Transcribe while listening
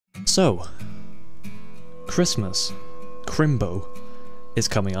So, Christmas, Crimbo, is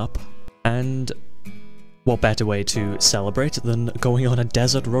coming up, and what better way to celebrate than going on a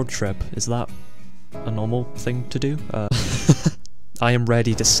desert road trip? Is that a normal thing to do? I am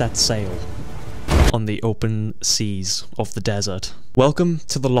ready to set sail on the open seas of the desert. Welcome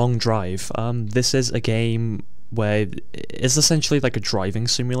to The Long Drive. This is a game where it's essentially like a driving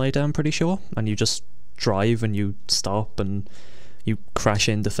simulator, I'm pretty sure, and you just drive and you stop and you crash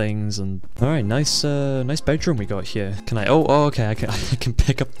into things. And alright, nice bedroom we got here. Can I? Oh, okay. I can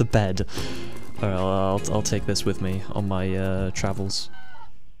pick up the bed. Alright, I'll take this with me on my travels.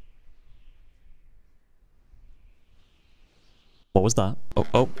 What was that?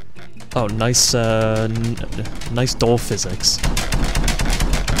 Oh, nice nice door physics.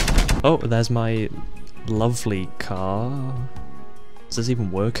 Oh, there's my lovely car. Does this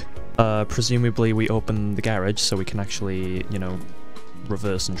even work? Presumably we open the garage so we can actually, you know,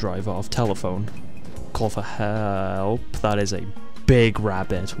 reverse and drive off. Telephone. Call for help. That is a big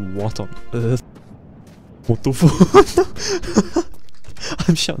rabbit. What on earth? What the fuck?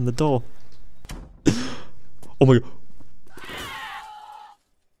 I'm shutting the door. Oh my god.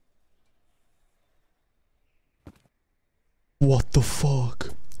 What the fuck?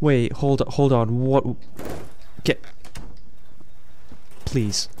 Wait, hold on. What? Get.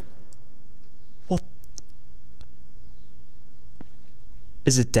 Please. What?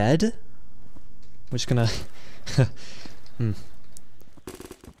 Is it dead? We're just gonna.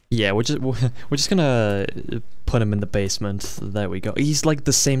 Yeah, we're just gonna put him in the basement. There we go. He's like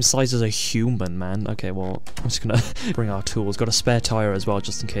the same size as a human, man. Okay, well, I'm just gonna bring our tools. Got a spare tire as well,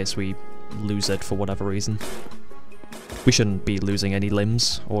 just in case we lose it for whatever reason. We shouldn't be losing any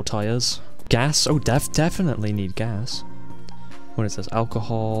limbs or tires. Gas? Oh, definitely need gas. What is this?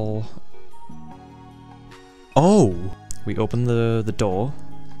 Alcohol. Oh! We open the door.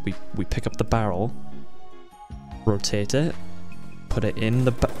 We pick up the barrel. Rotate it. Put it in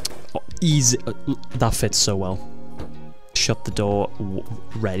the oh, easy. That fits so well. Shut the door.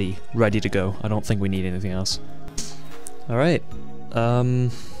 Ready to go. I don't think we need anything else. Alright.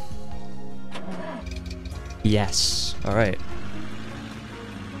 Yes. Alright.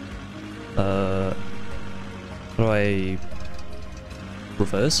 How do I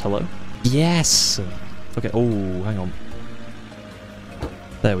reverse? Hello? Yes! Okay, oh, hang on.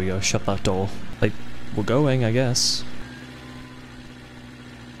 There we go, shut that door. Like, we're going, I guess.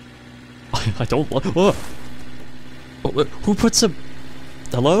 I don't like. Oh! Who puts a.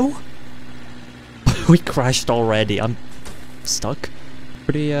 Hello? We crashed already. I'm stuck.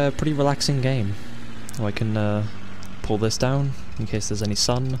 Pretty relaxing game. Oh, I can pull this down in case there's any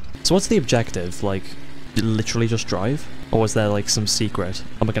sun. So what's the objective? Like, literally just drive? Or is there like some secret?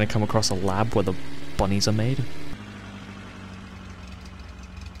 Am I gonna come across a lab where the bunnies are made?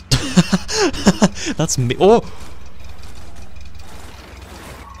 That's me. Oh!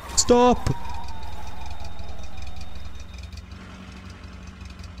 Stop!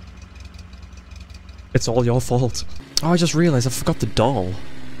 It's all your fault. Oh, I just realized I forgot the doll.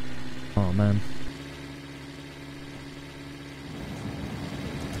 Oh man.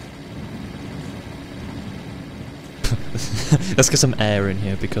 Let's get some air in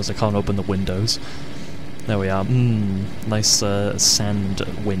here because I can't open the windows. There we are. Nice sand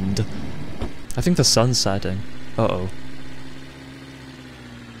wind. I think the sun's setting. Uh-oh.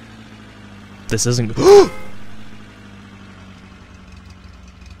 This isn't.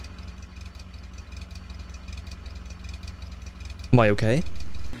 Am I okay?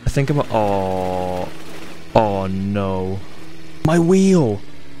 I think I'm. Oh no. My wheel!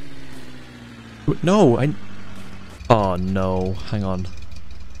 No, oh no, hang on.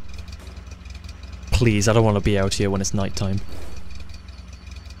 Please, I don't want to be out here when it's nighttime.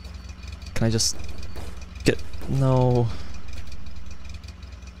 Can I just get. No.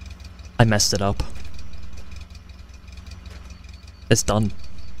 I messed it up. It's done.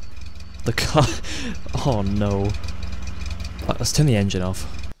 The car. Oh no. Let's turn the engine off.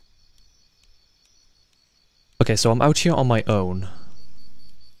 Okay, so I'm out here on my own.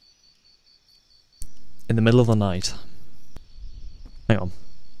 In the middle of the night. Hang on.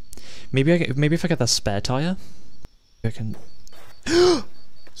 Maybe if I get that spare tire, I can.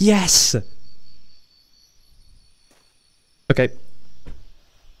 Yes. Okay.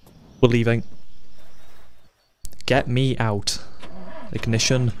 We're leaving. Get me out.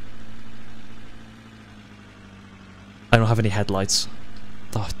 Ignition. I don't have any headlights.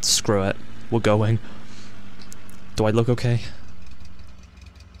 Oh, screw it. We're going. Do I look okay?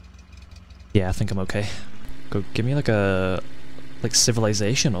 Yeah, I think I'm okay. Go give me like a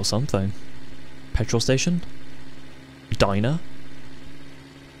civilization or something. Petrol station? Diner?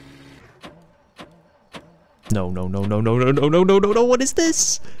 No, no, no, no, no, no, no, no, no, no, no, what is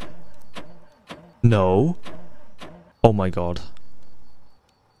this? No. Oh my god.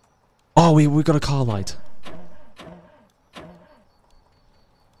 Oh, we got a car light.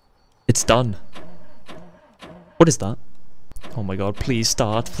 It's done. What is that? Oh my god, please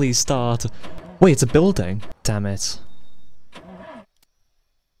start, please start. Wait, it's a building. Damn it.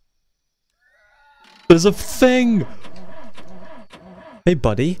 There's a thing! Hey,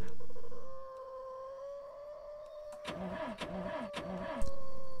 buddy.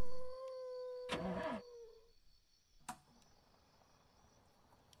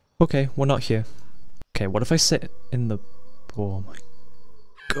 Okay, we're not here. Okay, what if I sit in the... Oh my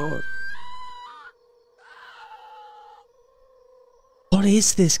god. What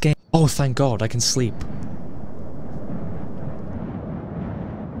is this game? Oh, thank god, I can sleep.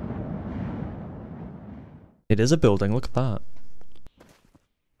 It is a building, look at that.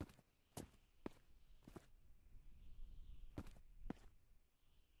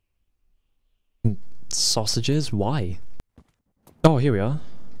 Sausages? Why? Oh, here we are.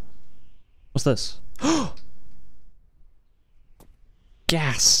 What's this?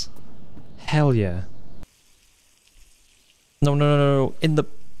 Gas! Hell yeah. No, no, no, no, no, in the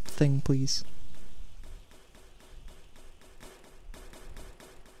thing, please.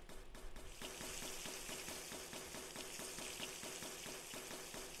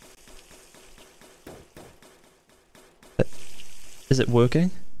 Is it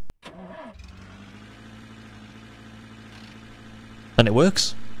working? And it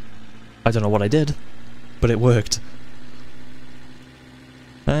works. I don't know what I did, but it worked.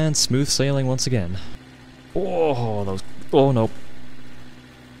 And smooth sailing once again. Oh, that was... Oh no.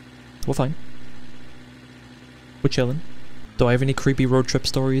 We're fine. We're chilling. Do I have any creepy road trip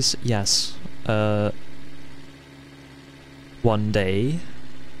stories? Yes. One day...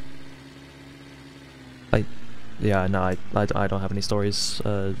 Yeah, no, I don't have any stories,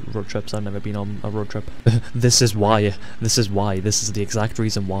 road trips. I've never been on a road trip. This is why. This is why. This is the exact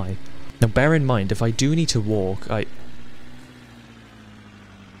reason why. Now bear in mind, if I do need to walk,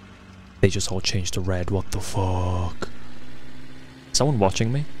 They just all changed to red, what the fuck? Someone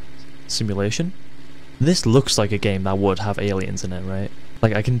watching me? Simulation? This looks like a game that would have aliens in it, right?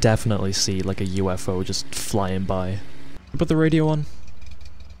 Like, I can definitely see, like, a UFO just flying by. Put the radio on.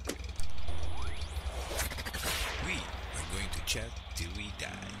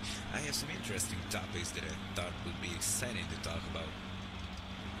 Topics that I thought would be exciting to talk about.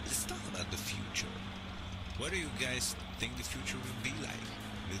 Let's talk about the future. What do you guys think the future will be like?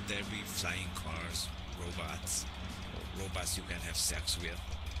 Will there be flying cars, robots, or robots you can have sex with?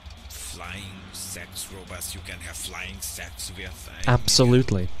 Flying sex robots you can have flying sex with?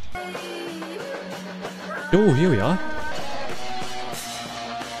 Absolutely. Oh, here we are.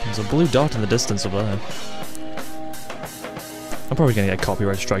 There's a blue dot in the distance over there. I'm probably gonna get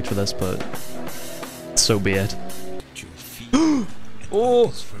copyright strike for this, but so be it. Oh!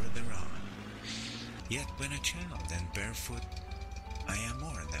 Further on. Yet when a child and barefoot, I am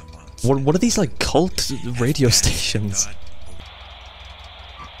more than once. What are these, like, cult radio stations?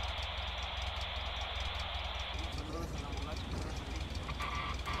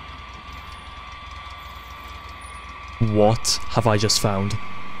 What have I just found?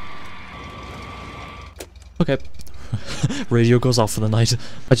 Okay. Radio goes off for the night.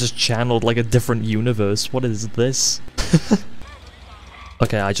 I just channeled like a different universe. What is this?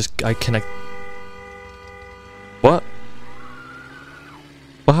 Okay, I connect. What?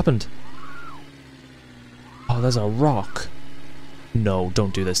 What happened? Oh, there's a rock. No,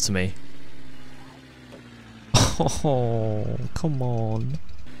 don't do this to me. Oh, come on.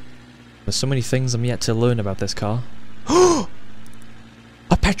 There's so many things I'm yet to learn about this car. A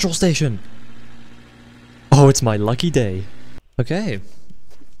petrol station! Oh, it's my lucky day. Okay.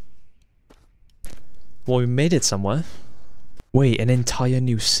 Well, we made it somewhere. Wait, an entire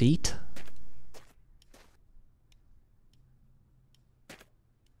new seat?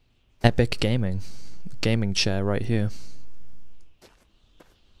 Epic gaming. Gaming chair right here.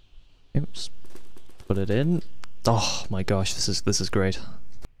 Oops. Put it in. Oh my gosh, this is great.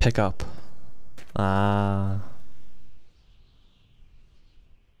 Pick up. Ah.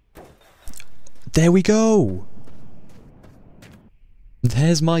 There we go!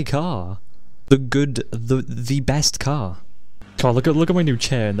 There's my car. The best car. Oh, look at my new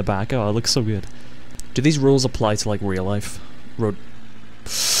chair in the back. Oh, it looks so good. Do these rules apply to, like, real life? Road...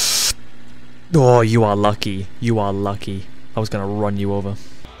 Oh, you are lucky. You are lucky. I was gonna run you over.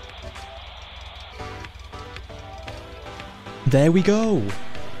 There we go!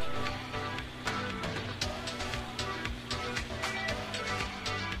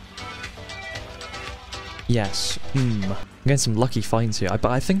 Yes. I'm getting some lucky finds here. But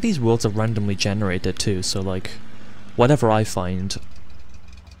I think these worlds are randomly generated too, so like, whatever I find,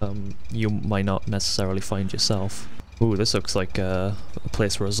 you might not necessarily find yourself. Ooh, this looks like a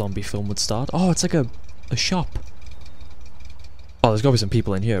place where a zombie film would start. Oh, it's like a shop. Oh, there's gotta be some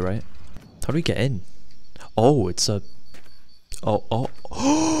people in here, right? How do we get in? Oh, it's a... Oh.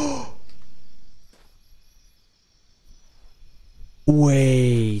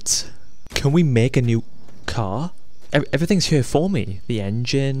 Wait. Can we make a new car? Everything's here for me. The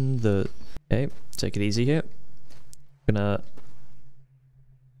engine, the... Okay, take it easy here. Gonna...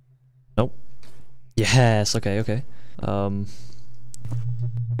 Nope. Yes, okay.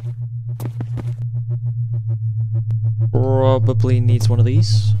 Probably needs one of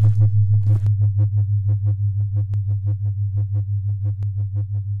these.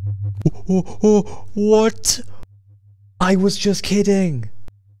 Oh, what? I was just kidding.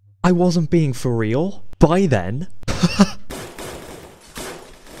 I wasn't being for real. By then.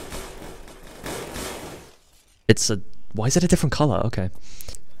 It's a... Why is it a different color? Okay.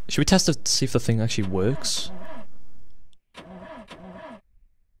 Should we test it to see if the thing actually works?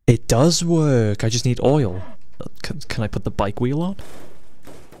 It does work. I just need oil. Can I put the bike wheel on?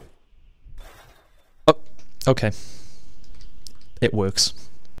 Oh, okay. It works.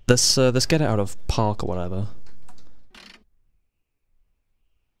 Let's get it out of park or whatever.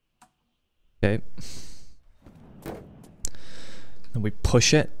 Okay. And we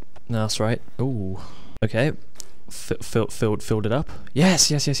push it. No, that's right. Ooh. Okay. Filled it up.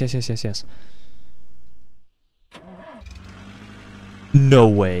 Yes. No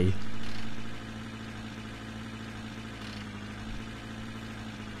way.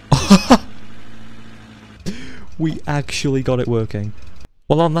 We actually got it working.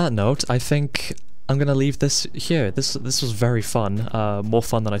 Well, on that note, I think I'm gonna leave this here. This was very fun, more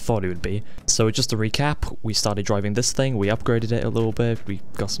fun than I thought it would be. So just to recap, we started driving this thing, we upgraded it a little bit, we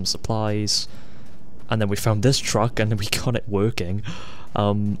got some supplies, and then we found this truck, and then we got it working.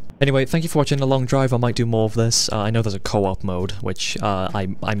 Anyway, thank you for watching The Long Drive. I might do more of this. I know there's a co-op mode, which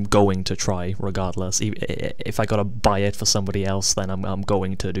I'm going to try regardless. If I gotta buy it for somebody else, then I'm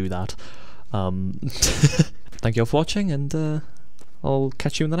going to do that. Thank you all for watching, and I'll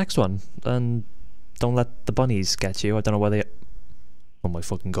catch you in the next one. And don't let the bunnies get you. I don't know where they... Oh my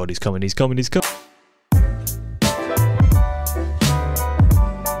fucking god, he's coming.